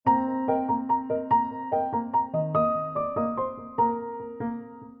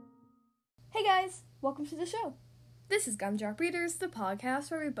welcome to the show. This is Gumdrop Readers, the podcast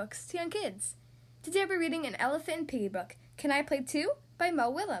where we read books to young kids. Today we're reading An Elephant and Piggy book, Can I Play Too? By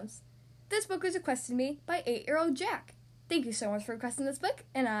Mo Willems. This book was requested to me by 8-year-old Jack. Thank you so much for requesting this book,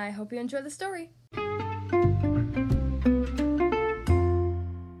 and I hope you enjoy the story.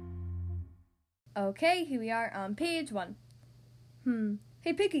 Okay, here we are on page 1.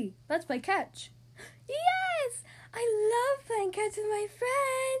 Hey Piggy, let's play catch. Yes! I love playing catch with my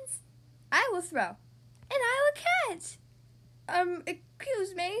friends. I will throw. And I will catch.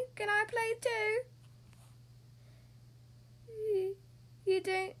 Excuse me, can I play too? You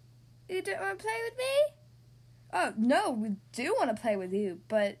don't want to play with me? Oh, no, we do want to play with you,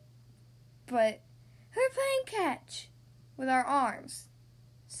 but we're playing catch. with our arms.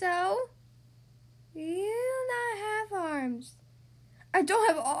 So? You do not have arms. I don't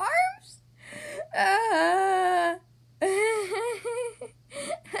have arms?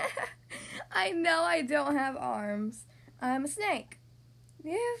 I know I don't have arms. I'm a snake.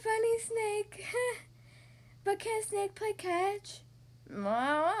 You're a funny snake. But can a snake play catch? I don't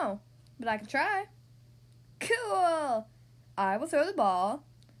know, but I can try. Cool. I will throw the ball.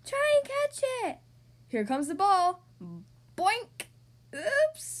 Try and catch it. Here comes the ball. Boink.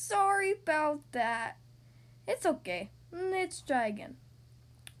 Oops, sorry about that. It's okay. Let's try again.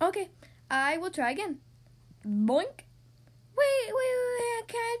 Okay, I will try again. Boink. Wait.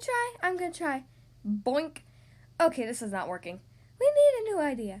 Can I try? I'm going to try. Boink. Okay, this is not working. We need a new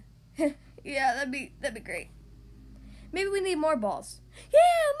idea. Yeah, that'd be great. Maybe we need more balls. Yeah,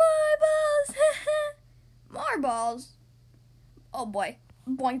 more balls. More balls? Oh boy.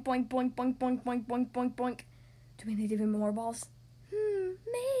 Boink, boink, boink, boink, boink, boink, boink, boink, boink. Do we need even more balls?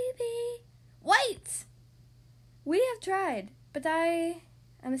 Maybe. Wait! We have tried, but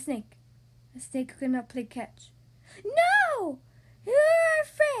I'm a snake. A snake who cannot play catch. No! You're our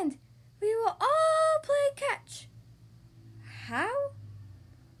friend. We will all play catch. How?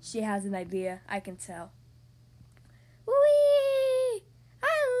 She has an idea, I can tell. Whee!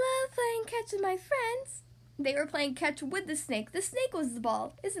 I love playing catch with my friends. They were playing catch with the snake. The snake was the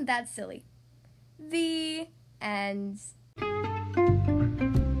ball. Isn't that silly? The end.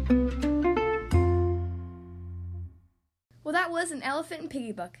 Well, that was An Elephant and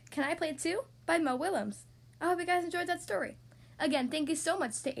Piggy book. Can I Play It Too? By Mo Willems. I hope you guys enjoyed that story. Again, thank you so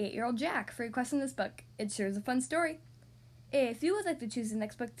much to 8-year-old Jack for requesting this book. It sure is a fun story. If you would like to choose the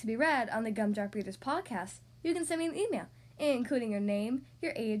next book to be read on the Gumdrop Readers podcast, you can send me an email, including your name,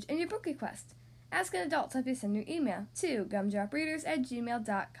 your age, and your book request. Ask an adult to help you send your email to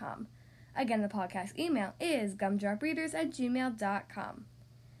gumdropreaders@gmail.com. Again, the podcast email is gumdropreaders@gmail.com.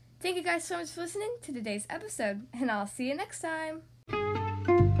 Thank you guys so much for listening to today's episode, and I'll see you next time.